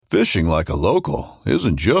Fishing like a local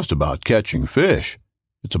isn't just about catching fish.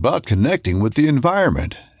 It's about connecting with the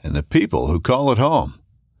environment and the people who call it home.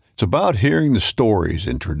 It's about hearing the stories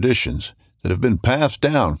and traditions that have been passed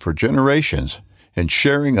down for generations and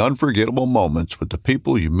sharing unforgettable moments with the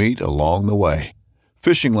people you meet along the way.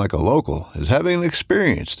 Fishing like a local is having an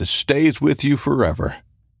experience that stays with you forever.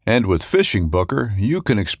 And with Fishing Booker, you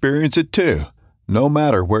can experience it too, no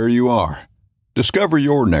matter where you are. Discover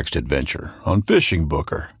your next adventure on Fishing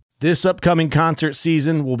Booker. This upcoming concert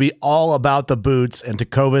season will be all about the boots, and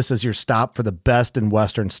Tecovas is your stop for the best in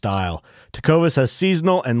Western style. Tecovas has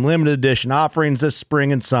seasonal and limited edition offerings this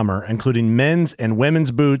spring and summer, including men's and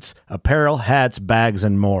women's boots, apparel, hats, bags,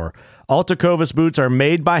 and more. All Tecovas boots are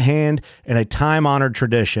made by hand in a time-honored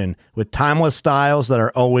tradition with timeless styles that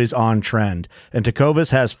are always on trend. And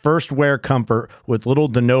Tecovas has first wear comfort with little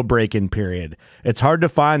to no break-in period. It's hard to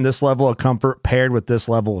find this level of comfort paired with this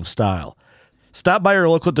level of style. Stop by your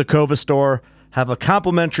local Tecovas store, have a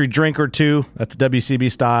complimentary drink or two, that's WCB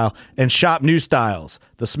style, and shop new styles.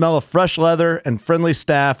 The smell of fresh leather and friendly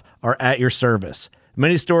staff are at your service.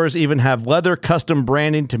 Many stores even have leather custom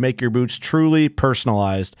branding to make your boots truly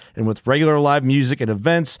personalized. And with regular live music and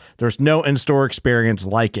events, there's no in-store experience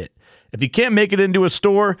like it. If you can't make it into a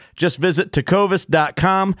store, just visit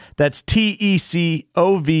tecovas.com. That's TECOVAS.com.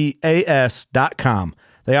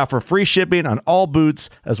 They offer free shipping on all boots,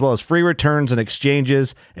 as well as free returns and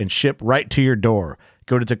exchanges, and ship right to your door.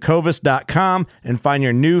 Go to tecovas.com and find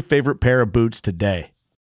your new favorite pair of boots today.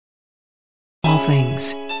 All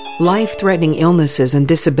things. Life-threatening illnesses and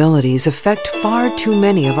disabilities affect far too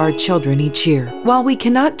many of our children each year. While we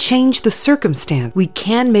cannot change the circumstance, we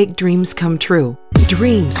can make dreams come true.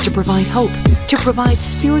 Dreams to provide hope, to provide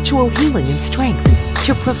spiritual healing and strength,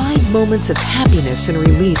 to provide moments of happiness and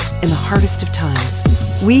relief in the hardest of times.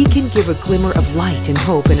 We can give a glimmer of light and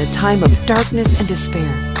hope in a time of darkness and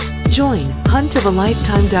despair. Join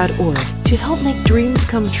huntofalifetime.org to help make dreams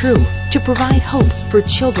come true, to provide hope for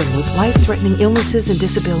children with life-threatening illnesses and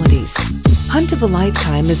disabilities. Hunt of a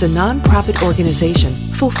Lifetime is a nonprofit organization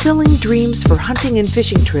fulfilling dreams for hunting and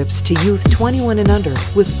fishing trips to youth 21 and under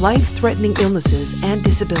with life-threatening illnesses and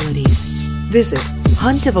disabilities. Visit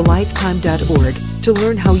huntofalifetime.org to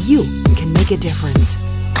learn how you can make a difference.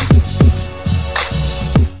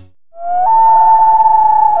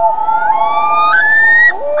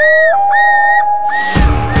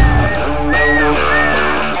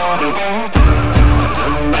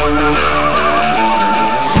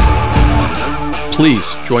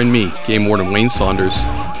 Please join me, Game Warden Wayne Saunders,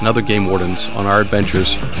 and other game wardens on our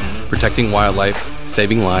adventures protecting wildlife,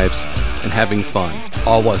 saving lives, and having fun,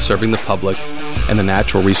 all while serving the public and the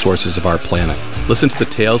natural resources of our planet. Listen to the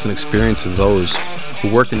tales and experiences of those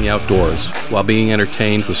who work in the outdoors while being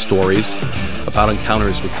entertained with stories about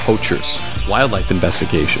encounters with poachers, wildlife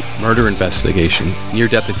investigation, murder investigation,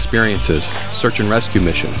 near-death experiences, search and rescue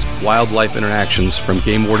missions, wildlife interactions from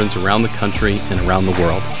game wardens around the country and around the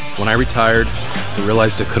world. When I retired, I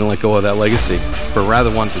realized I couldn't let go of that legacy, but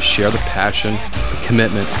rather wanted to share the passion, the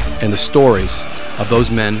commitment, and the stories of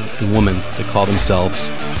those men and women that call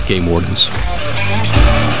themselves game wardens.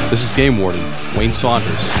 This is Game Warden Wayne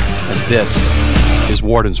Saunders, and this is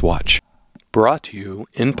Warden's Watch. Brought to you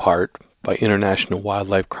in part by International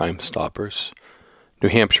Wildlife Crime Stoppers, New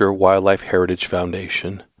Hampshire Wildlife Heritage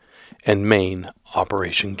Foundation, and Maine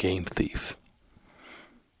Operation Game Thief.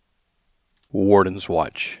 Warden's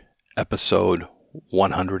Watch, Episode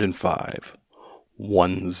 105.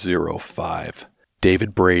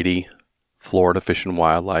 David Brady, Florida Fish and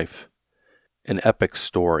Wildlife, an epic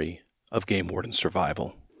story of game warden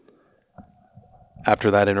survival.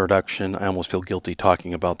 After that introduction, I almost feel guilty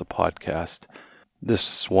talking about the podcast.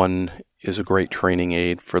 This one is a great training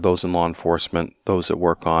aid for those in law enforcement, those that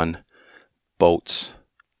work on boats.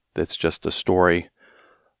 That's just a story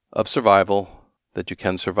of survival, that you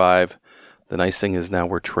can survive. The nice thing is now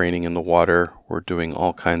we're training in the water. We're doing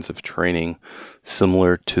all kinds of training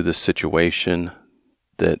similar to the situation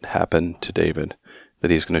that happened to David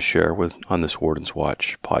that he's going to share with on this Warden's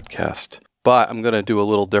Watch podcast. But I'm going to do a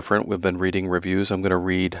little different. We've been reading reviews. I'm going to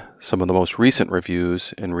read some of the most recent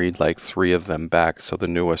reviews and read like 3 of them back, so the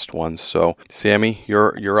newest ones. So, Sammy,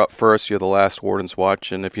 you're up first. You're the last Warden's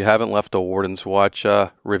Watch. And if you haven't left a Warden's Watch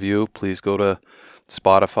review, please go to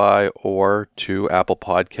Spotify or to Apple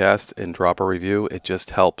Podcasts and drop a review. It just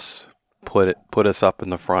helps put us up in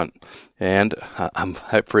the front. And I'm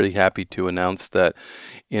pretty happy to announce that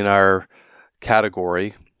in our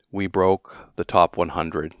category, we broke the top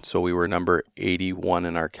 100. So we were number 81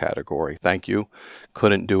 in our category. Thank you.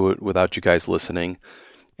 Couldn't do it without you guys listening.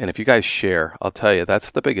 And if you guys share, I'll tell you, that's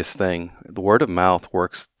the biggest thing. The word of mouth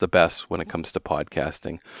works the best when it comes to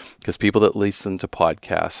podcasting, because people that listen to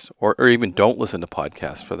podcasts, or even don't listen to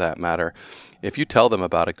podcasts for that matter, if you tell them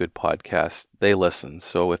about a good podcast, they listen.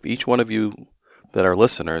 So if each one of you that are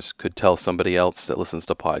listeners could tell somebody else that listens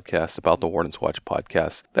to podcasts about the Warden's Watch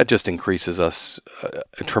podcast, that just increases us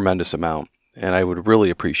a tremendous amount. And I would really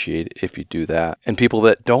appreciate it if you do that. And people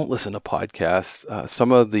that don't listen to podcasts,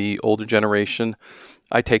 some of the older generation,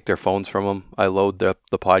 I take their phones from them. I load the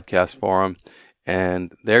podcast for them,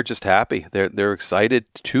 and they're just happy. They're excited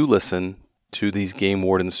to listen to these game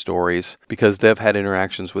warden stories because they've had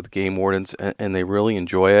interactions with game wardens and they really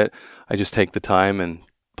enjoy it. I just take the time and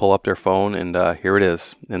pull up their phone and here it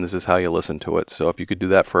is. And this is how you listen to it. So if you could do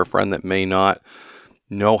that for a friend that may not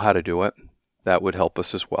know how to do it, that would help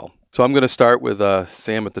us as well. So I'm going to start with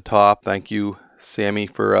Sam at the top. Thank you, Sammy,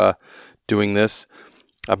 for doing this.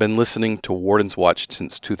 I've been listening to Warden's Watch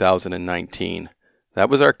since 2019. That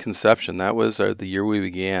was our conception. That was the year we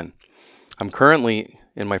began. I'm currently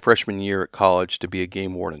in my freshman year at college to be a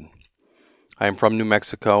game warden. I am from New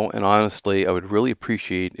Mexico, and honestly, I would really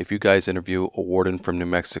appreciate if you guys interview a warden from New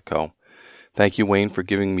Mexico. Thank you, Wayne, for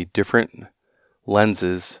giving me different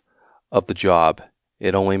lenses of the job.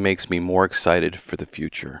 It only makes me more excited for the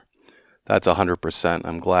future. That's 100%.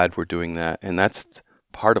 I'm glad we're doing that. And that's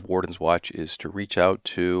part of Warden's Watch, is to reach out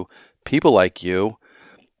to people like you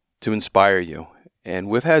to inspire you. And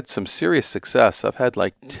we've had some serious success. I've had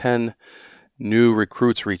like 10 new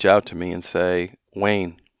recruits reach out to me and say,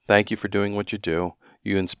 Wayne, thank you for doing what you do.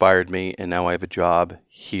 You inspired me, and now I have a job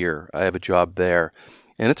here. I have a job there.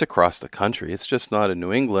 And it's across the country. It's just not in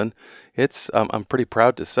New England. I'm pretty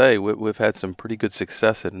proud to say we've had some pretty good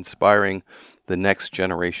success at inspiring the next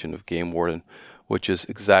generation of game warden, which is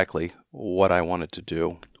exactly what I wanted to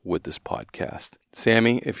do with this podcast.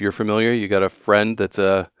 Sammy, if you're familiar, you got a friend that's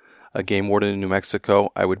a game warden in New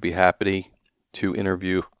Mexico, I would be happy to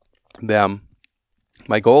interview them.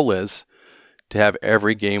 My goal is to have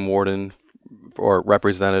every game warden or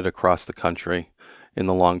represented across the country in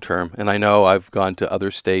the long term. And I know I've gone to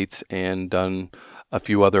other states and done a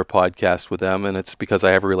few other podcasts with them, and it's because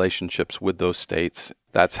I have relationships with those states.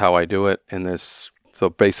 That's how I do it. And so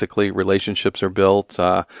basically relationships are built.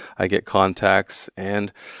 I get contacts,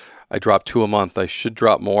 and I drop 2 a month. I should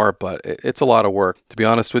drop more, but it's a lot of work. To be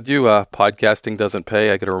honest with you, podcasting doesn't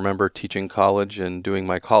pay. I got to remember teaching college and doing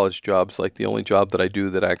my college jobs, like the only job that I do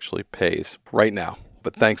that actually pays right now.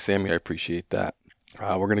 But thanks, Sammy. I appreciate that.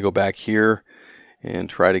 We're going to go back here and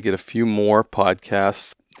try to get a few more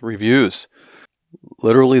podcast reviews.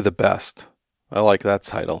 Literally the best. I like that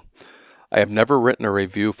title. I have never written a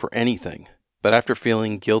review for anything, but after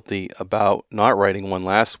feeling guilty about not writing one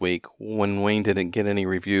last week when Wayne didn't get any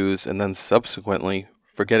reviews and then subsequently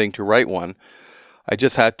forgetting to write one, I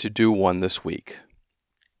just had to do one this week.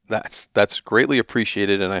 That's greatly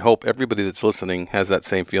appreciated, and I hope everybody that's listening has that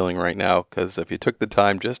same feeling right now, because if you took the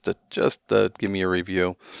time just to give me a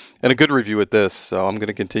review, and a good review at this, so I'm going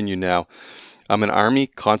to continue now. I'm an Army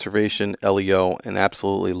Conservation LEO and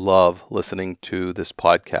absolutely love listening to this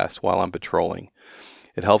podcast while I'm patrolling.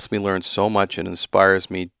 It helps me learn so much and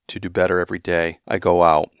inspires me to do better every day I go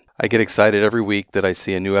out. I get excited every week that I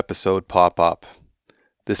see a new episode pop up.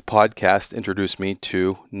 This podcast introduced me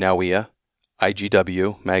to NAWIA,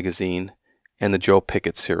 IGW magazine, and the Joe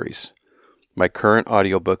Pickett series. My current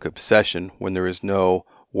audiobook obsession when there is no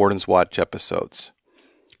Warden's Watch episodes.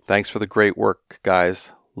 Thanks for the great work,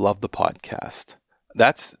 guys. Love the podcast.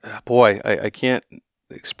 I can't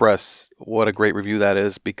express what a great review that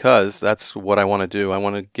is, because that's what I want to do. I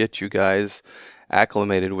want to get you guys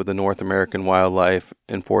acclimated with the North American Wildlife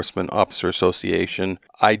Enforcement Officer Association,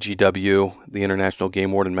 IGW, the International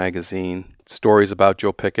Game Warden magazine, stories about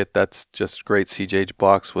Joe Pickett. That's just great. CJ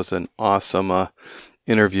Box was an awesome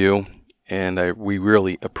interview, and we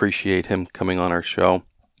really appreciate him coming on our show.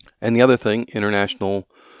 And the other thing, International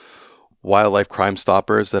Wildlife Crime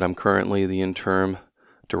Stoppers, that I'm currently the interim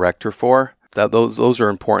director for. Those are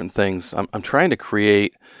important things. I'm trying to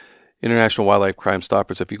create International Wildlife Crime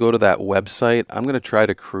Stoppers. If you go to that website, I'm going to try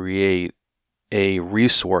to create a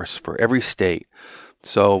resource for every state.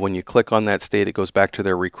 So when you click on that state, it goes back to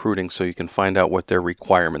their recruiting, so you can find out what their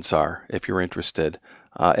requirements are if you're interested.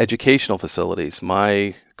 Educational facilities.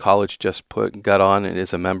 My college just got on and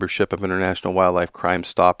is a membership of International Wildlife Crime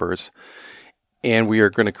Stoppers. And we are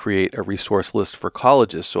going to create a resource list for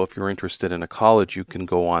colleges. So if you're interested in a college, you can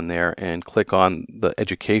go on there and click on the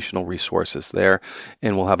educational resources there,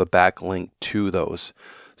 and we'll have a backlink to those.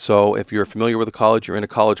 So if you're familiar with a college, you're in a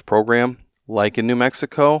college program, like in New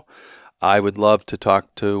Mexico, I would love to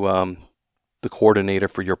talk to the coordinator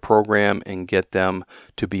for your program and get them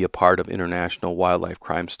to be a part of International Wildlife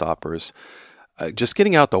Crime Stoppers. Just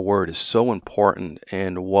getting out the word is so important,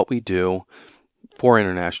 and what we do for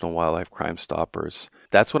International Wildlife Crime Stoppers,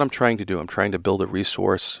 that's what I'm trying to do. I'm trying to build a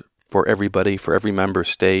resource for everybody, for every member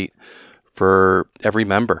state, for every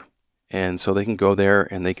member. And so they can go there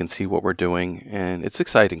and they can see what we're doing. And it's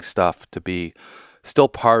exciting stuff to be still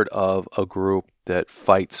part of a group that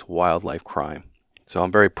fights wildlife crime. So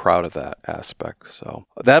I'm very proud of that aspect. So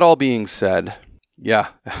that all being said, yeah,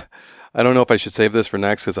 I don't know if I should save this for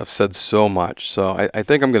next because I've said so much. So I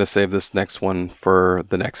think I'm going to save this next one for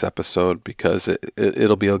the next episode because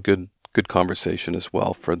it'll be a good conversation as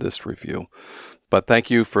well for this review. But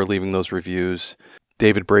thank you for leaving those reviews.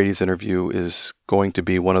 David Brady's interview is going to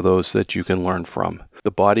be one of those that you can learn from.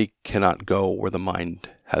 The body cannot go where the mind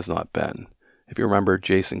has not been. If you remember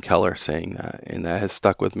Jason Keller saying that, and that has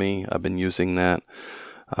stuck with me. I've been using that.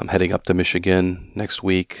 I'm heading up to Michigan next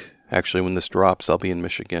week. Actually, when this drops, I'll be in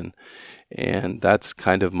Michigan. And that's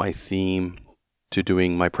kind of my theme to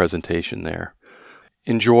doing my presentation there.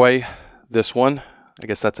 Enjoy this one. I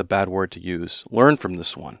guess that's a bad word to use. Learn from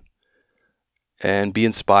this one. And be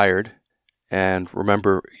inspired. And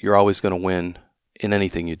remember, you're always going to win in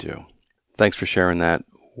anything you do. Thanks for sharing that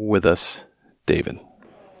with us, David.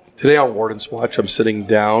 Today on Warden's Watch, I'm sitting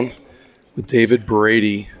down with David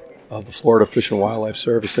Brady of the Florida Fish and Wildlife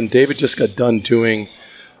Service. And David just got done doing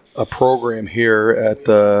a program here at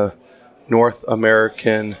the North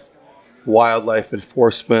American Wildlife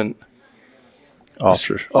Enforcement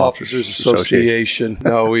Officers Association.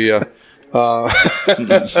 No, we... and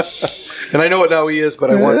I know what NAUI is, but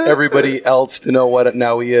I want everybody else to know what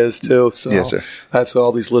NAUI is too. So yes, sir. That's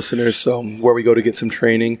all these listeners. So where we go to get some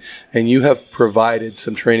training, and you have provided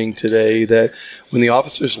some training today. That when the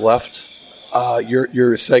officers left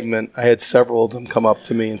your segment, I had several of them come up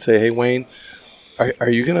to me and say, "Hey, Wayne, are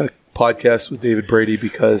you going to podcast with David Brady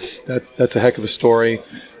because that's a heck of a story,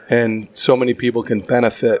 and so many people can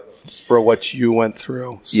benefit for what you went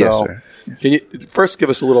through." So, yes, sir. Can you first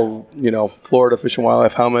give us a little, Florida Fish and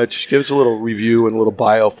Wildlife, how much? Give us a little review and a little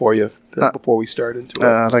bio for you before we start into it.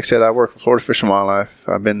 Like I said, I work for Florida Fish and Wildlife.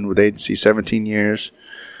 I've been with the agency 17 years.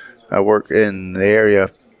 I work in the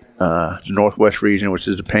area, the Northwest region, which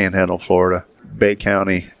is the Panhandle, Florida, Bay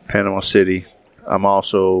County, Panama City. I'm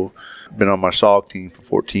also been on my SOG team for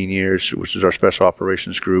 14 years, which is our Special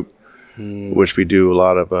Operations Group, which we do a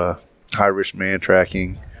lot of high-risk man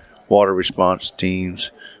tracking, water response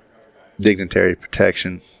teams, dignitary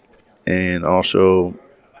protection, and also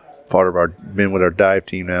been with our dive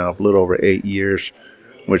team now a little over 8 years,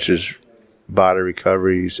 which is body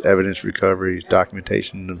recoveries, evidence recoveries,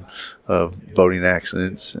 documentation of boating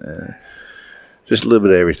accidents, just a little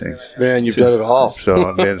bit of everything. Man, you've done it all.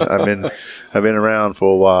 So I've been around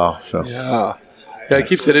for a while. So yeah, it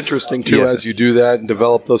keeps it interesting too, yes, as you do that and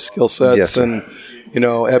develop those skill sets. Yes, and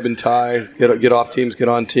ebb and tie, get off teams, get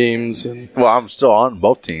on teams. And well, I'm still on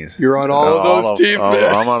both teams. You're on all of those teams,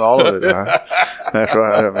 man. I'm on all of it. That's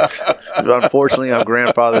right. Unfortunately, I'm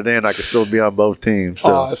grandfathered in. I can still be on both teams. So.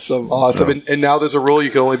 Awesome. And now there's a rule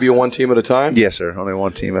you can only be on one team at a time? Yes, sir. Only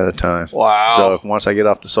one team at a time. Wow. So once I get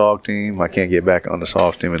off the SOG team, I can't get back on the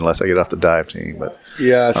SOG team unless I get off the dive team. But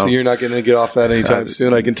yeah, so you're not going to get off that anytime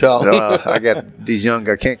soon, I can tell. I got these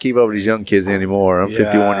I can't keep up with these young kids anymore. I'm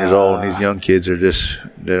 51 years old, and these young kids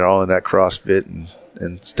they're all in that CrossFit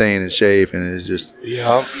and staying in shape, and it's just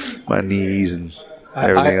my knees and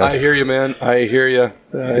everything. I hear you, man. I hear you.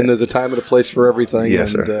 And there's a time and a place for everything.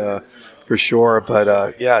 Yes, and, sir. For sure.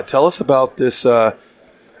 But tell us about this. And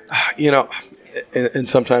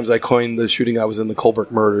sometimes I coined the shooting. I was in the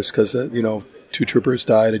Colbert murders because 2 troopers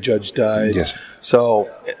died, a judge died. Yes. So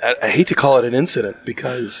I hate to call it an incident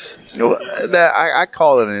because I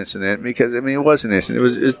call it an incident because it was an incident. It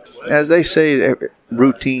was as they say,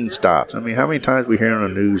 routine stops. I mean, how many times we hear on the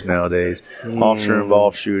news nowadays, officer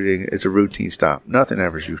involved shooting? It's a routine stop. Nothing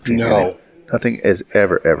ever is routine. No, nothing is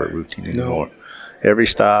ever routine anymore. No. Every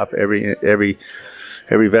stop, every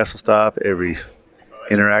vessel stop, every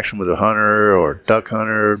interaction with a hunter or duck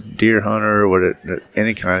hunter, deer hunter, or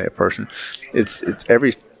any kind of person, it's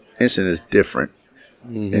every incident is different.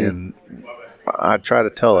 And I try to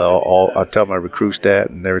tell I tell my recruits that,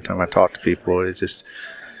 and every time I talk to people, it's just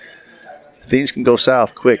things can go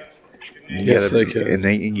south quick. They can,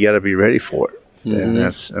 and you got to be ready for it. And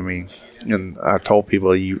and I told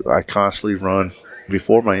people I constantly run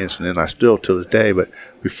before my incident. I still to this day, but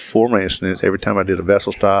before my incident, every time I did a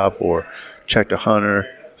vessel stop or checked a hunter,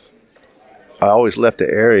 I always left the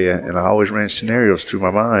area and I always ran scenarios through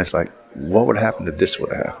my mind. It's like, what would happen if this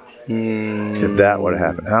would have happened? If that would have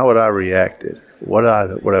happened, how would I have reacted? What I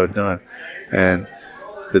would have done? And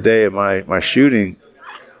the day of my shooting,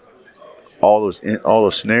 all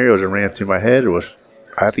those scenarios that ran through my head was,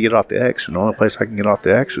 I have to get off the X, and the only place I can get off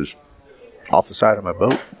the X is off the side of my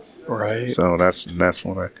boat. Right. So that's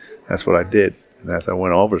what I did. And as I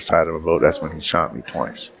went over the side of my boat, that's when he shot me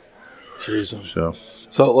twice. Jesus.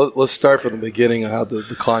 So let's start from the beginning of how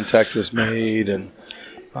the contact was made and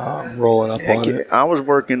rolling up on it. I was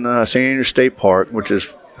working St. Andrews State Park, which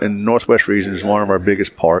is in the Northwest region, is one of our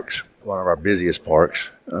biggest parks, one of our busiest parks.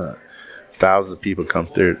 Thousands of people come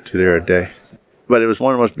through there a day. But it was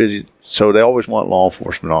one of the most busy, so they always want law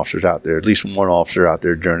enforcement officers out there, at least one officer out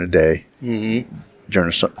there during the day, during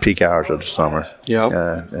the peak hours of the summer.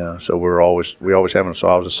 Yeah. So we always having them. So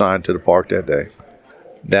I was assigned to the park that day.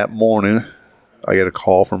 That morning, I get a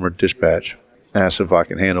call from our dispatch, asked if I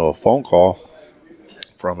can handle a phone call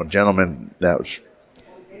from a gentleman that was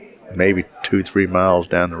maybe 2-3 miles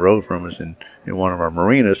down the road from us in one of our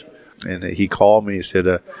marinas. And he called me and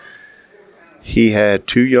said, he had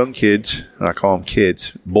 2 young kids, and I call them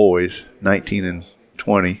kids, boys, 19 and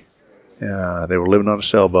 20. They were living on a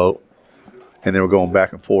sailboat, and they were going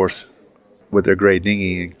back and forth with their gray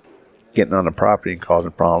dinghy and getting on the property and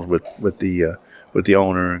causing problems with the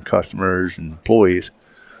owner and customers and employees.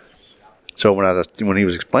 So when he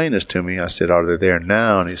was explaining this to me, I said, "Are they there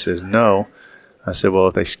now?" And he says, "No." I said, "Well,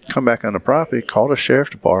 if they come back on the property, call the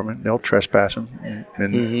sheriff's department. They'll trespass them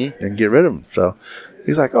and get rid of them." So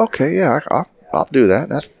he's like, "Okay, yeah, I'll do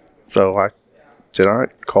that." So I said, "All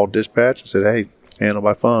right." Called dispatch and said, "Hey, handle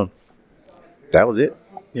by phone." That was it.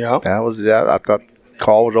 Yeah. That was that. I thought the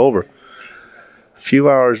call was over. A few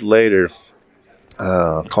hours later,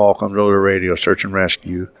 a call comes over the radio, search and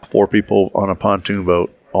rescue. 4 people on a pontoon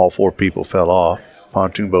boat. All 4 people fell off.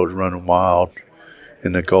 Pontoon boat was running wild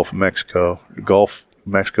in the Gulf of Mexico. The Gulf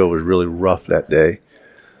of Mexico was really rough that day.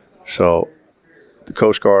 So the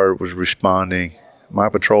Coast Guard was responding. My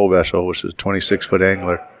patrol vessel, which is a 26-foot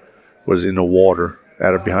angler, was in the water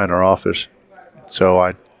behind our office. So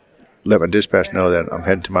I let my dispatch know that I'm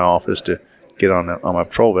heading to my office to get on my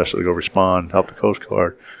patrol vessel to go respond, help the Coast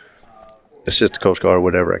Guard, assist the Coast Guard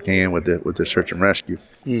whatever I can with the search and rescue.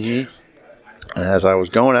 And as I was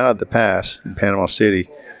going out of the pass in Panama City,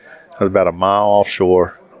 I was about a mile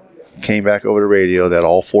offshore, came back over the radio that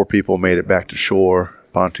all 4 people made it back to shore.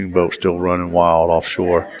 Pontoon boat still running wild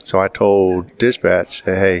offshore. So I told dispatch,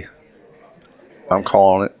 "Hey, I'm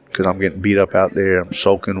calling it because I'm getting beat up out there. I'm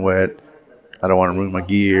soaking wet. I don't want to ruin my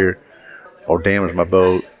gear or damage my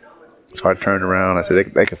boat." So I turned around. I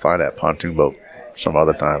said, they can find that pontoon boat some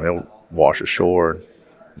other time. They'll wash ashore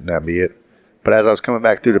and that'd be it. But as I was coming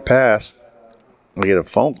back through the pass, I get a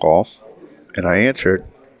phone call, and I answered,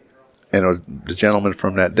 and it was the gentleman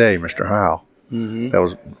from that day, Mr. Howe, that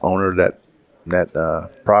was owner of that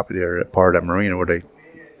property area, that part of that marina where they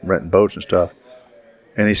renting boats and stuff.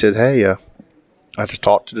 And he says, "Hey, I just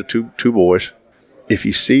talked to the two boys. If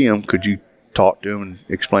you see them, could you talk to them and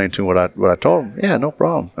explain to them what I told them?" "Yeah, no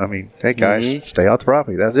problem. I mean, hey guys, stay off the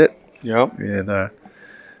property. That's it." Yep. And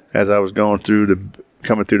as I was coming through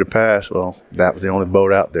the pass, well, that was the only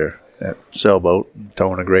boat out there, that sailboat,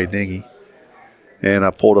 towing a gray dinghy. And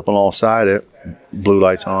I pulled up alongside it, blue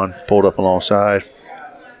lights on, pulled up alongside,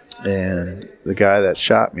 and the guy that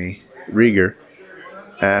shot me, Rieger,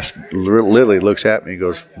 literally looks at me and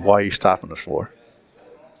goes, "Why are you stopping us for?"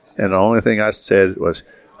 And the only thing I said was,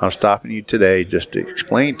 "I'm stopping you today just to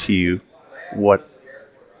explain to you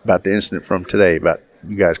about the incident from today, about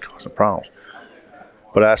you guys causing problems."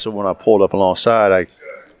 But also when I pulled up alongside, I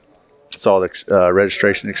saw the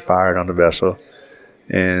registration expired on the vessel,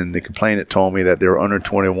 and the complainant told me that they were under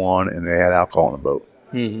 21 and they had alcohol on the boat.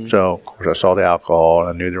 So, of course, I saw the alcohol, and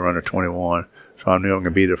I knew they were under 21, so I knew I'm going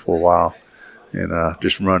to be there for a while, and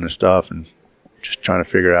just running stuff and just trying to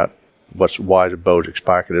figure out why the boat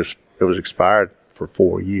expired, because it was expired for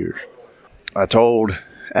 4 years. I told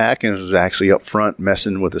Atkins was actually up front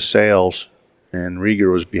messing with the sails, and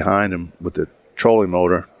Rieger was behind him with the trolling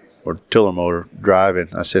motor or tiller motor driving.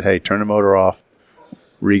 I said, "Hey, turn the motor off.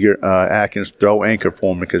 Rieger, Atkins, throw anchor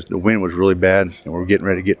for me," because the wind was really bad, and we were getting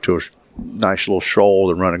ready to get to a nice little shoal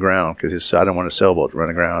to run aground, because I don't want a sailboat to run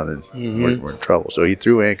aground, and we're in trouble. So he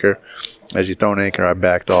threw anchor. As he thrown anchor, I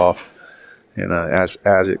backed off, and as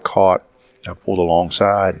it caught, I pulled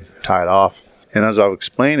alongside and tied off. And as I was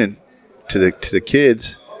explaining to the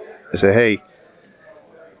kids, I said, "Hey,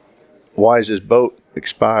 why is this boat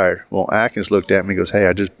expired?" Well, Atkins looked at me and goes, "Hey,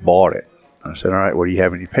 I just bought it." I said, "All right, well, do you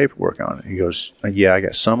have any paperwork on it?" He goes, "Yeah, I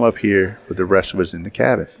got some up here, but the rest of it's in the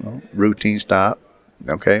cabin." Well, routine stop.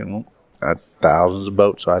 Okay, well, I had thousands of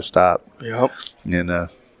boats, so I stopped. Yep. And,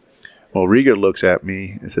 Rieger looks at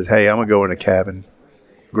me and says, "Hey, I'm going to go in the cabin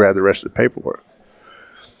grab the rest of the paperwork.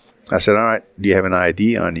 I said, all right, do you have an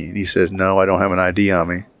ID on you? And he says, no, I don't have an ID on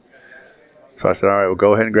me. So I said, all right, well,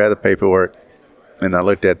 go ahead and grab the paperwork. And I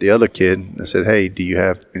looked at the other kid and I said, hey, do you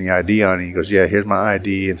have any ID on you? He goes, yeah, here's my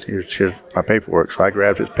ID and here's my paperwork. So I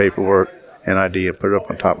grabbed his paperwork and ID and put it up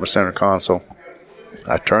on top of my center console.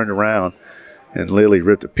 I turned around and literally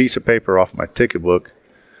ripped a piece of paper off my ticket book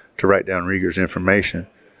to write down Rieger's information.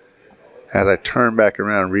 As I turned back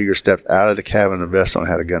around, Rieger stepped out of the cabin of the vessel and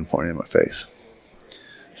had a gun pointed in my face.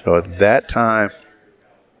 So at that time,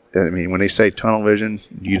 I mean, when they say tunnel vision,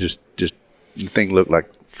 you just the thing looked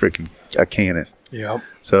like freaking a cannon. Yep.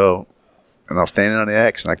 So, and I was standing on the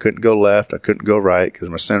X, and I couldn't go left, I couldn't go right, because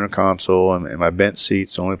my center console and my bench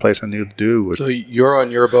seats, the only place I knew to do was... So you're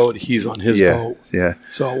on your boat, he's on his boat. Yeah.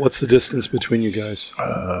 So what's the distance between you guys?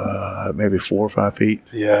 Maybe 4 or 5 feet.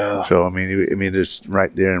 Yeah. So, I mean, just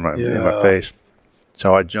right there in my face.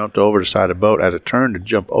 So I jumped over the side of the boat. As I turned to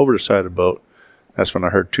jump over the side of the boat, that's when I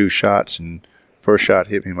heard 2 shots, and first shot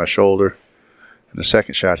hit me in my shoulder, and the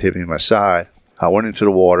second shot hit me in my side. I went into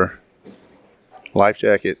the water. Life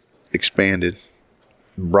jacket expanded,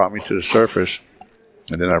 brought me to the surface,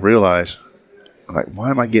 and then I realized, like, why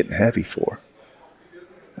am I getting heavy for?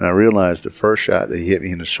 And I realized the first shot that he hit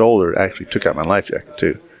me in the shoulder actually took out my life jacket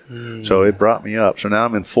too. So it brought me up. So now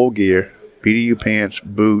I'm in full gear, BDU pants,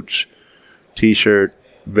 boots, T-shirt,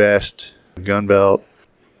 vest, gun belt,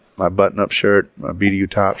 my button-up shirt, my BDU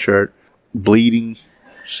top shirt, bleeding,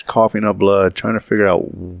 coughing up blood, trying to figure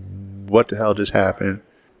out what the hell just happened.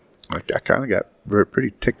 I kind of got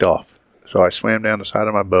pretty ticked off. So I swam down the side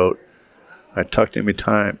of my boat. I tucked in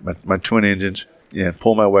behind my twin engines and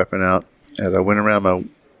pulled my weapon out. As I went around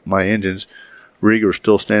my engines, Rieger was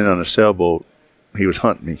still standing on the sailboat. He was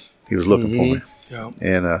hunting me. He was looking for me. Yeah.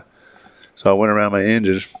 And so I went around my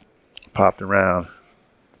engines, popped around,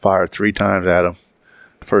 fired 3 times at him.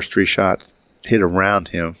 The first 3 shots hit around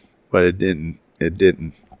him, but it didn't hit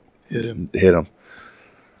him.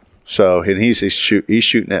 So, and he's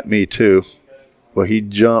shooting at me too. Well, he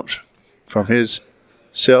jumped from his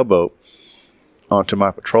sailboat onto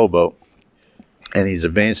my patrol boat, and he's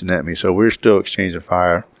advancing at me. So we're still exchanging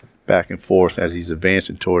fire back and forth as he's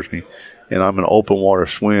advancing towards me. And I'm in an open water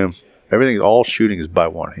swim. All shooting is by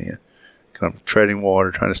one hand. I'm treading water,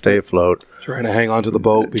 trying to stay afloat. Trying to hang on to the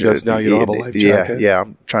boat because now you don't have a life jacket. Yeah,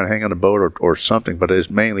 I'm trying to hang on the boat or something, but it's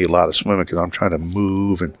mainly a lot of swimming because I'm trying to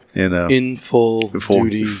move and in full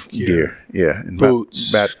duty gear. Yeah, and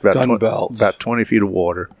boots, gun belts, about 20 feet of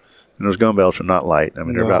water, and those gun belts are not light. I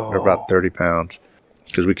mean, they're about 30 pounds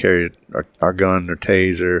because we carry our gun, our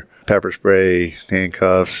taser, pepper spray,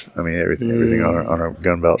 handcuffs. I mean, everything on our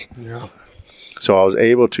gun belts. Yeah. So I was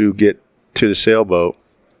able to get to the sailboat.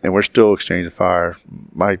 And we're still exchanging fire.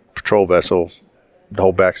 My patrol vessel, the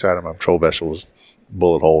whole backside of my patrol vessel was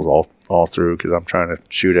bullet holes all through because I'm trying to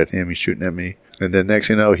shoot at him. He's shooting at me. And then next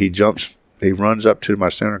thing you know, he runs up to my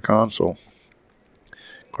center console,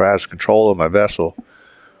 grabs control of my vessel,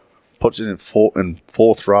 puts it in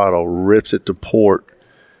full throttle, rips it to port.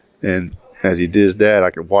 And as he does that, I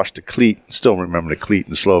could watch the cleat, still remember the cleat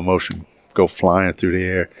in slow motion, go flying through the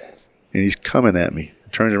air. And he's coming at me. He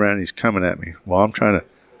turns around and he's coming at me. While I'm trying to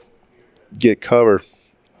get cover,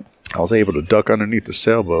 I was able to duck underneath the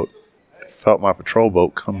sailboat. Felt my patrol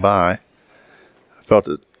boat come by. I felt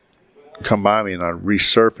it come by me, and I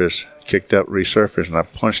kicked up, resurfaced, and I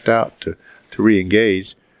punched out to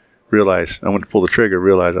re-engage. Realized I went to pull the trigger.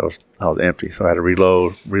 Realized I was empty, so I had to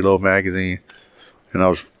reload magazine, and I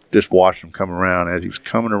was just watching him come around. As he was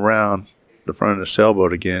coming around the front of the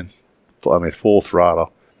sailboat again, full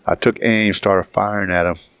throttle. I took aim, started firing at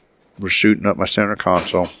him. Was shooting up my center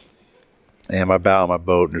console. And my bow of my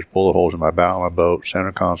boat, and there's bullet holes in my bow of my boat,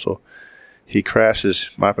 center console. He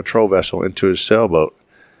crashes my patrol vessel into his sailboat.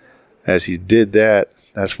 As he did that,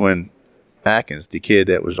 that's when Atkins, the kid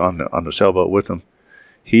that was on the sailboat with him,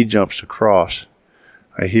 he jumps across.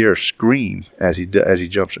 I hear a scream as he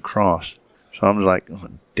jumps across. So I'm like, oh,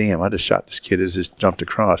 damn, I just shot this kid as he jumped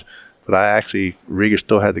across. But Rieger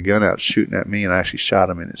still had the gun out shooting at me, and I actually shot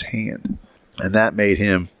him in his hand. And that made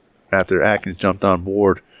him, after Atkins jumped on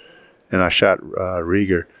board, and I shot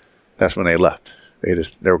Rieger, that's when they left. They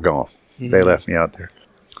were gone. Mm-hmm. They left me out there.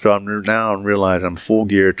 So I'm realizing I'm full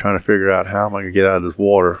gear trying to figure out how am I going to get out of this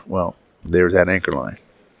water. Well, there's that anchor line.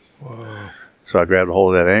 Whoa. So I grabbed a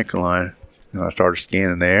hold of that anchor line, and I started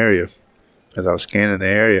scanning the area. As I was scanning the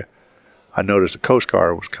area, I noticed a Coast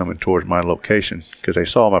Guard was coming towards my location because they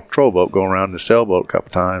saw my patrol boat go around the sailboat a couple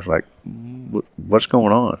times, like, what's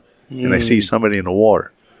going on? And they see somebody in the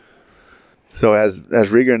water. So as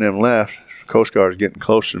Rieger and them left, the Coast Guard was getting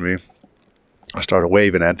close to me. I started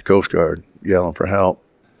waving at the Coast Guard, yelling for help.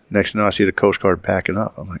 Next thing you know, I see the Coast Guard backing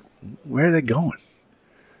up. I'm like, where are they going?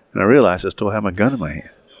 And I realized I still have my gun in my hand.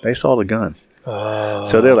 They saw the gun.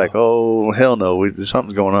 So they're like, oh, hell no,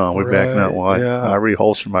 something's going on. We're backing up. Well, I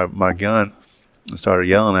reholstered my gun and started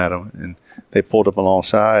yelling at them. And they pulled up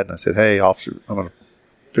alongside, and I said, hey, officer, I'm a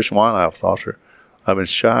Fish and Wildlife officer. I've been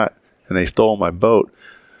shot, and they stole my boat.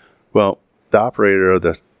 Well, the operator of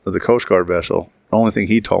the Coast Guard vessel, the only thing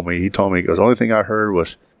he told me, he goes, the only thing I heard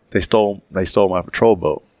was they stole my patrol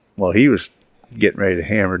boat. Well, he was getting ready to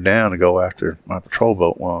hammer down to go after my patrol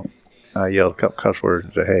boat. Well, I yelled a couple cuss words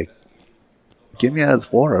and said, hey, get me out of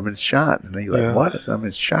this water. I've been shot. And he's like, what? I said, I've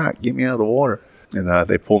been shot. Get me out of the water. And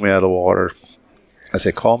they pulled me out of the water. I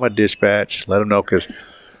said, call my dispatch. Let them know, because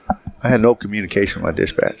I had no communication with my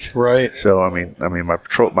dispatch. Right. So, I mean, my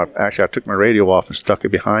patrol, actually, I took my radio off and stuck it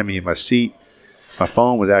behind me in my seat. My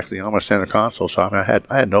phone was actually on my center console. So, I mean,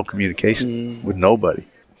 I had no communication with nobody.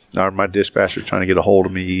 Now, my dispatcher was trying to get a hold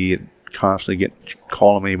of me and constantly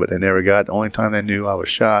calling me, but they never got. The only time they knew I was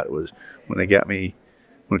shot was when they got me,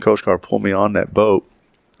 when the Coast Guard pulled me on that boat.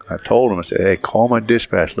 I told them, I said, hey, call my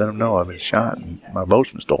dispatch, let them know I've been shot and my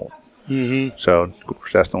boat's been stolen. Mm-hmm. So, of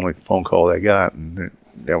course, that's the only phone call they got. And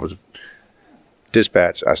that was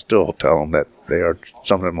dispatch. I still tell them that they are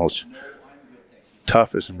some of the most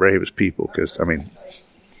toughest and bravest people, because, I mean,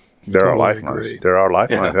 there are lifelines. Agree. There are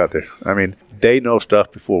lifelines out there. I mean, they know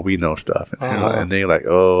stuff before we know stuff. And they're like,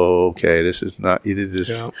 oh, okay, this is not either this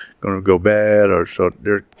going to go bad, or so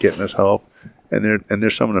they're getting us help. And they're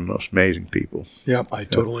some of the most amazing people. Yep, I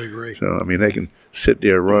totally agree. So, I mean, they can sit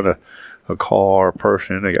there, run a car, a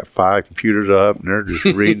person. They got 5 computers up, and they're just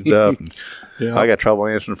reading stuff. And I got trouble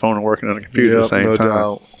answering the phone and working on the computer at the same time.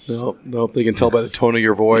 No doubt. Nope. They can tell by the tone of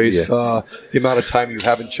your voice, the amount of time you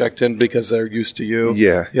haven't checked in because they're used to you.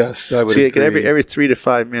 Yeah. Yes, I would agree. Every 3 to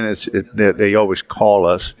 5 minutes, they always call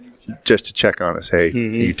us just to check on us. Hey, are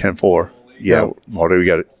you 10-4? Yeah, well, we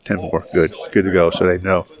got it 10-4. Good to go. So they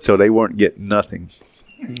know. So they weren't getting nothing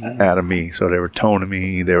out of me. So they were toning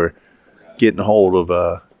me. They were getting a hold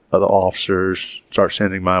of other officers, start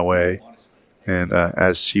sending my way. And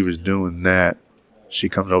as she was doing that, she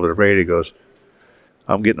comes over to Brady and goes,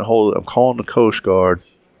 I'm calling the Coast Guard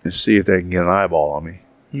and see if they can get an eyeball on me.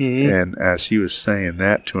 Mm-hmm. And as she was saying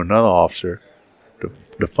that to another officer,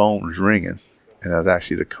 the phone was ringing. And that was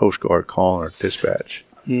actually the Coast Guard calling her dispatch.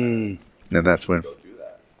 Mm. And that's when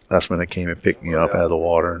they came and picked me up out of the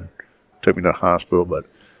water and took me to the hospital. But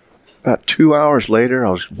about 2 hours later,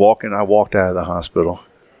 I walked out of the hospital.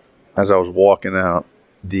 As I was walking out,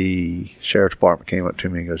 the sheriff's department came up to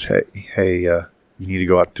me and goes, hey, you need to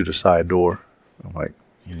go out through the side door. I'm like,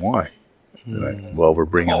 why? They're like, well, we're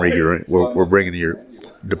bringing Rieger in. We're bringing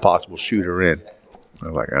the possible shooter in.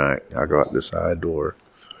 I'm like, all right, I'll go out the side door.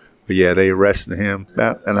 But yeah, they arrested him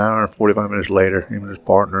about an hour and 45 minutes later, him and his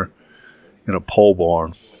partner, in a pole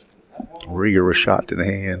barn. Rieger was shot to the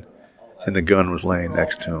hand, and the gun was laying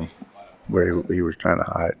next to him where he was trying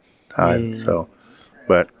to hide. So,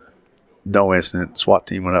 but no incident. SWAT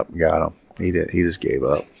team went up and got him. He just gave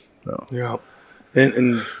up. So. Yeah.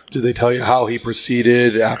 And did they tell you how he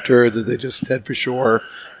proceeded after? Did they just head for shore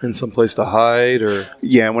in some place to hide? Or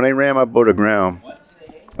yeah, when they ran my boat aground,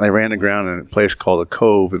 they ran aground in a place called the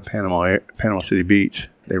Cove in Panama City Beach.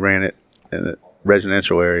 They ran it in a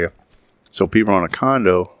residential area. So people on a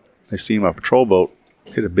condo, they see my patrol boat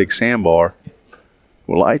hit a big sandbar.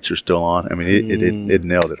 Well, lights are still on. I mean, it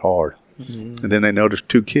nailed it hard. Mm-hmm. And then they noticed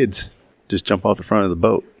 2 kids just jump off the front of the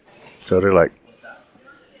boat. So they're like,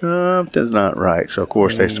 that's not right. So, of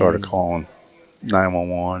course, they started calling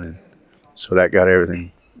 911. And so that got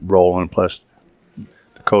everything rolling. Plus,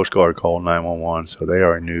 the Coast Guard called 911. So they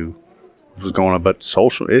already knew what was going on. But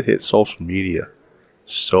it hit social media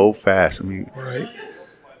so fast. I mean, right.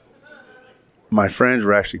 My friends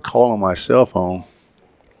were actually calling my cell phone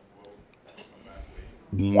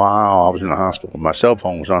while I was in the hospital. My cell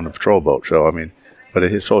phone was on the patrol boat. So, I mean, but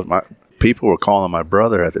it hit social. People were calling my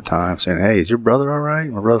brother at the time saying, hey, is your brother all right?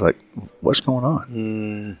 My brother's like, what's going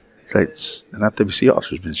on? He's like, an FWC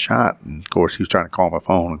officer's been shot. And, of course, he was trying to call my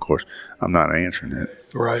phone. Of course, I'm not answering it.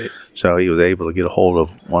 Right. So he was able to get a hold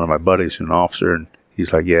of one of my buddies, who's an officer, and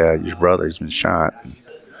he's like, yeah, your brother, he's been shot. And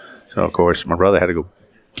so, of course, my brother had to go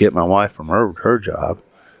get my wife from her job.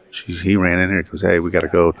 He ran in there and goes, hey, we got to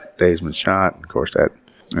go. Dave's been shot. And, of course,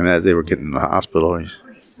 and as they were getting in the hospital,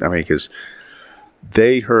 because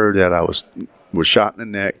they heard that I was shot in the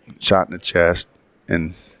neck, shot in the chest,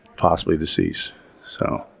 and possibly deceased.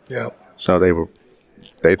 So, So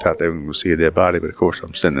they thought they were going to see a dead body, but of course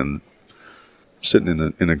I'm sitting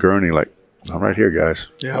in a gurney like, I'm right here, guys.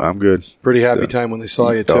 Yeah, I'm good. Pretty happy time when they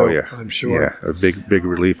saw you too. Oh yeah, I'm sure. Yeah, a big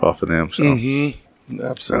relief off of them. So. Mm-hmm.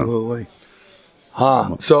 Absolutely.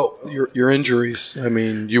 So your injuries, I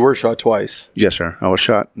mean, you were shot twice. Yes, sir. I was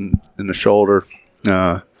shot in the shoulder.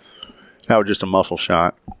 That was just a muscle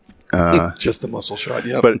shot. Just a muscle shot,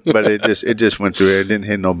 yeah. But it just went through it. It didn't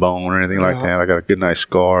hit no bone or anything like that. I got a good nice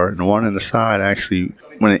scar. And the one in the side, actually,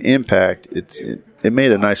 when it impacted, it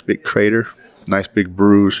made a nice big crater, nice big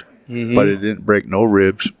bruise, but it didn't break no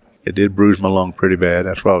ribs. It did bruise my lung pretty bad.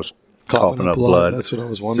 That's why I was coughing up blood. That's what I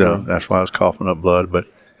was wondering. So that's why I was coughing up blood. But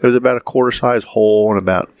it was about a quarter-size hole and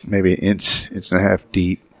about maybe an inch and a half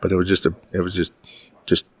deep. But it was just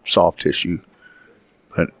soft tissue.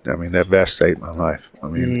 But I mean, that vest saved my life. I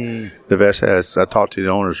mean, the vest has. I talked to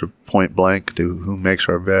the owners of Point Blank, who makes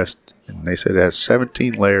our vest, and they said it has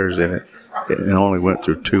 17 layers in it. It only went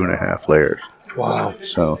through 2.5 layers. Wow!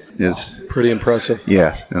 So it's pretty impressive.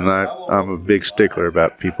 Yes, and I'm a big stickler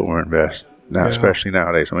about people wearing vests now, especially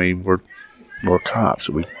nowadays. I mean, we're cops.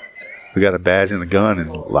 We got a badge and a gun, and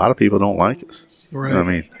a lot of people don't like us. Right. I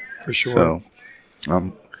mean, for sure. So,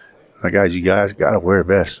 you guys got to wear a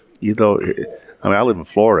vest. You know, I live in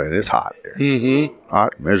Florida, and it's hot there.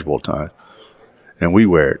 Hot, miserable time, and we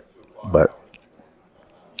wear it, but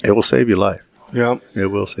it will save your life. Yeah, it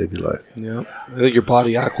will save your life. Yeah, I think your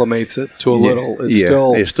body acclimates it to a little.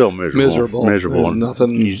 It's still miserable. There's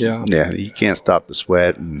nothing. You can't stop the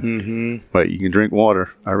sweat, but you can drink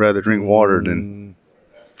water. I'd rather drink water than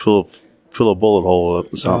fill a bullet hole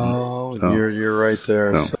up or something. Oh, you're right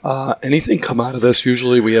there. No. So, anything come out of this?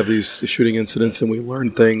 Usually we have these shooting incidents and we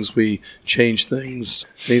learn things, we change things.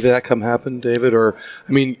 Any of that happen, David? Or,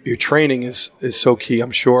 I mean, your training is so key.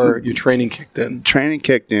 I'm sure your training kicked in. Training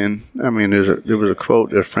kicked in. I mean, there was a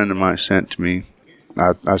quote that a friend of mine sent to me.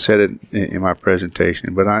 I said it in my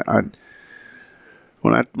presentation, but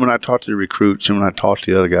when I talk to the recruits and when I talk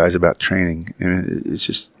to the other guys about training, and it's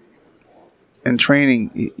just, in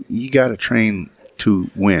training, you got to train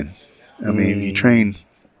to win. I mean, if you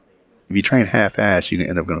train half-ass, you're going to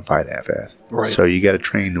end up going to fight half-ass. Right. So you got to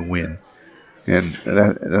train to win. And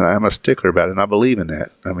I'm a stickler about it, and I believe in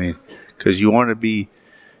that. I mean, because you want to be,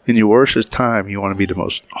 in your worstest time, you want to be the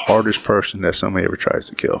most hardest person that somebody ever tries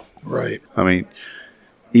to kill. Right. I mean,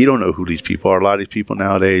 you don't know who these people are. A lot of these people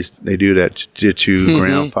nowadays, they do that jiu-jitsu,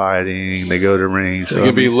 ground fighting. They go to range. They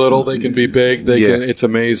can be little. They can be big. It's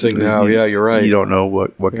amazing now. Yeah, you're right. You don't know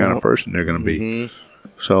what kind of person they're going to be.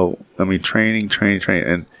 So, I mean, training.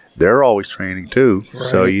 And they're always training, too. Right.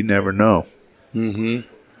 So you never know.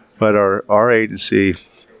 But our agency,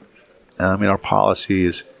 our policy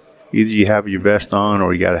is either you have your vest on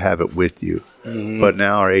or you got to have it with you. But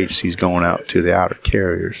now our agency is going out to the outer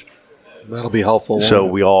carriers. That'll be helpful. So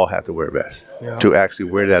we all have to wear a vest. Yeah. To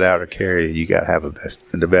actually wear that outer carrier, you got to have a vest,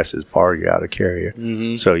 and the vest is part of your outer carrier.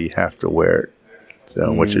 So you have to wear it.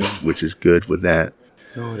 So which is good with that.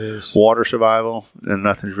 No, it is. Water survival, and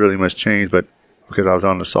nothing's really much changed. But because I was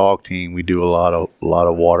on the SOG team, we do a lot of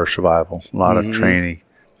water survival, a lot of training.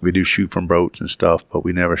 We do shoot from boats and stuff, but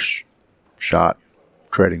we never shot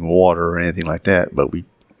treading water or anything like that. But we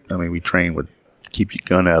train with. Keep your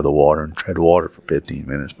gun out of the water and tread water for 15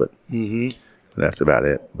 minutes, but that's about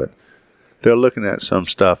it. But they're looking at some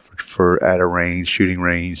stuff for at a range, shooting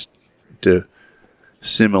range, to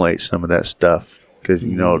simulate some of that stuff because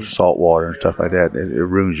salt water and stuff like that, it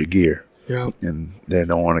ruins your gear. Yeah, and they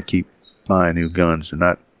don't want to keep buying new guns. They're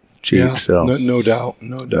not cheap. Yeah, so no doubt.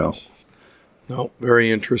 No,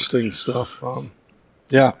 very interesting stuff.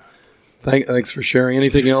 Thanks for sharing.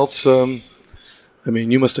 Anything else? I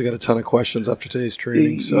mean, you must have got a ton of questions after today's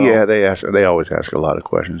training. So. Yeah, they always ask a lot of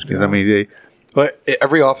questions because But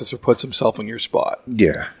every officer puts himself in your spot.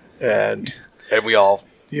 Yeah, and we all,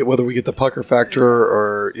 whether we get the pucker factor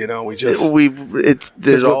or we just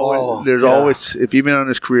there's always if you've been on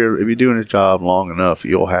this career, if you're doing this job long enough,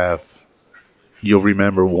 you'll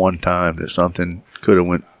remember one time that something could have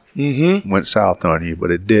went south on you,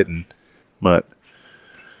 but it didn't. But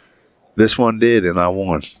this one did, and I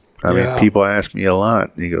won. I mean, people ask me a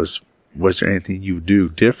lot. And he goes, was there anything you do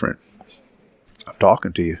different? I'm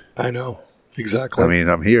talking to you. I know. Exactly. I mean,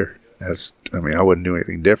 I'm here. I wouldn't do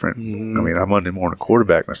anything different. I mean, I Monday morning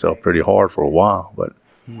quarterback myself pretty hard for a while, but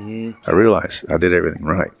I realized I did everything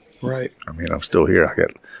right. Right. I mean, I'm still here. I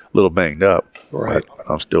got a little banged up, right,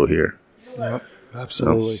 but I'm still here. Yeah,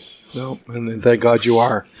 absolutely. And thank God you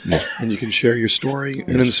are. Yeah. And you can share your story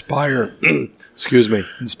and inspire,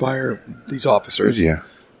 inspire these officers. Yeah.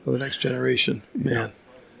 For the next generation. Man.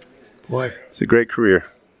 Boy. It's a great career.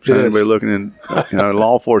 So anybody looking in,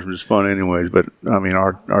 law enforcement is fun anyways, but I mean,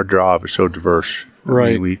 our job is so diverse. Right.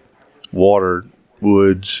 I mean, we water,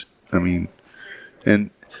 woods, and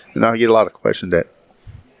I get a lot of questions that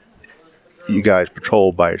you guys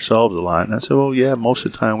patrol by yourselves a lot. And I said, well, yeah, most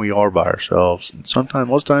of the time we are by ourselves. And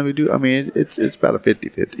most of the time we do. I mean, it's about a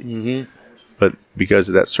 50-50. Mm-hmm. But because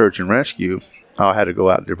of that search and rescue, I had to go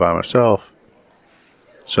out there by myself.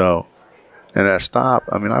 So, and that stop,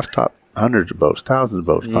 I mean, I stopped hundreds of boats, thousands of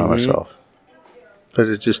boats by myself. But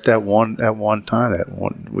it's just that one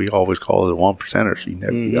time, we always call it the 1%ers. You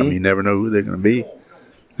never, I mean, you never know who they're going to be.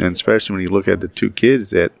 And especially when you look at the two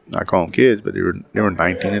kids that, I call them kids, but they were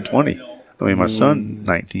 19 and 20. I mean, my son,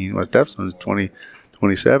 19, my stepson's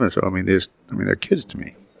 27. So, I mean, they're kids to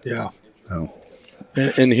me. Yeah. So.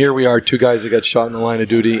 And here we are, two guys that got shot in the line of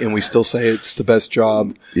duty, and we still say it's the best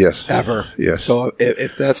job ever. Yes. So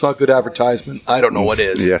if that's not good advertisement, I don't know what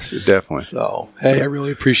is. Yes, definitely. So, hey, I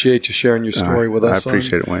really appreciate you sharing your story with us. I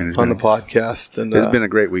appreciate it, Wayne. On the podcast. And it's been a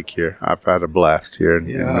great week here. I've had a blast here. And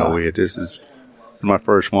this is my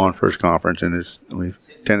first conference, and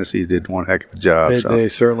Tennessee did one heck of a job. They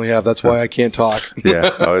certainly have. That's why I can't talk.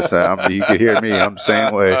 Yeah. You can hear me. I'm the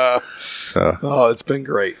same way. So. Oh, it's been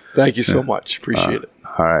great. Thank you so much. Appreciate it.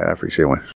 All right. I appreciate it.